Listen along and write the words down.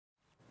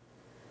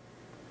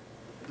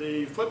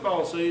The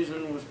football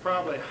season was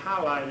probably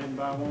highlighted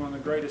by one of the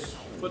greatest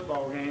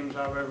football games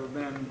I've ever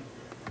been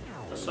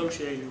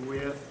associated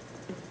with.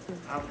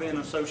 I've been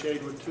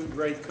associated with two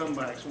great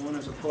comebacks. One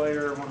as a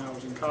player when I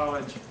was in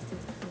college.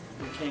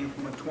 We came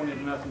from a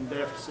 20-0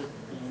 deficit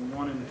and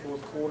won in the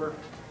fourth quarter.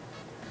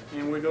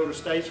 And we go to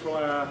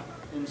Statesville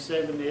in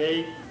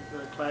 '78, the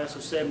class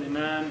of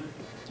 '79.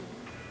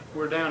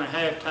 We're down at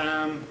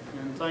halftime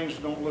and things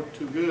don't look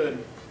too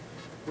good.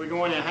 We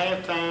go in at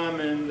halftime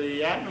and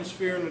the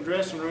atmosphere in the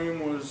dressing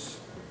room was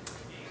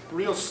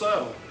real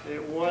subtle.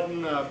 It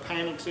wasn't a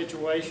panic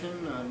situation.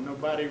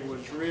 Nobody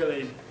was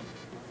really,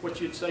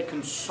 what you'd say,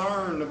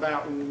 concerned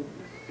about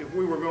if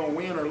we were going to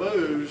win or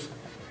lose.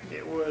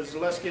 It was,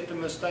 let's get the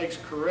mistakes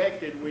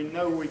corrected. We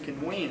know we can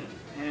win.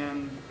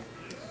 And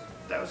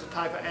that was the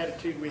type of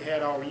attitude we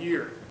had all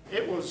year.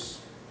 It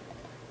was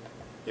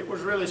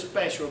really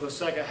special, the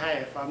second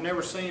half. I've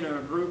never seen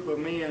a group of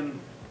men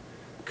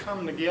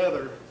come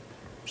together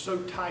so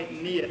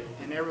tight-knit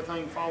and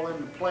everything fall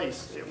into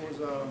place. It was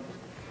an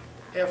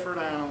effort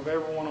out of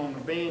everyone on the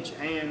bench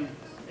and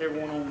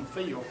everyone on the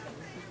field.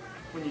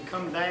 When you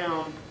come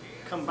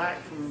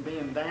back from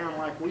being down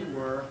like we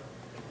were,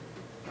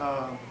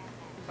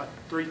 like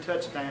 3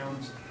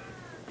 touchdowns,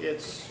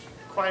 it's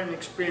quite an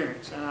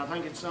experience, and I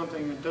think it's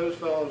something that those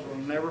fellows will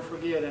never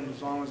forget and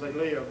as long as they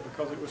live,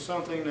 because it was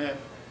something that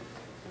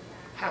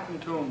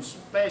happened to them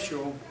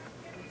special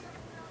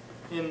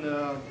in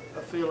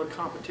a field of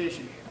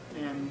competition.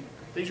 And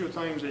these are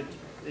things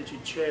that you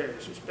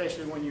cherish,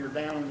 especially when you're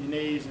down on your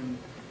knees and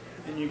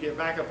you get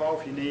back up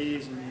off your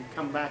knees and you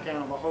come back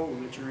out of a hole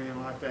that you're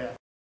in like that.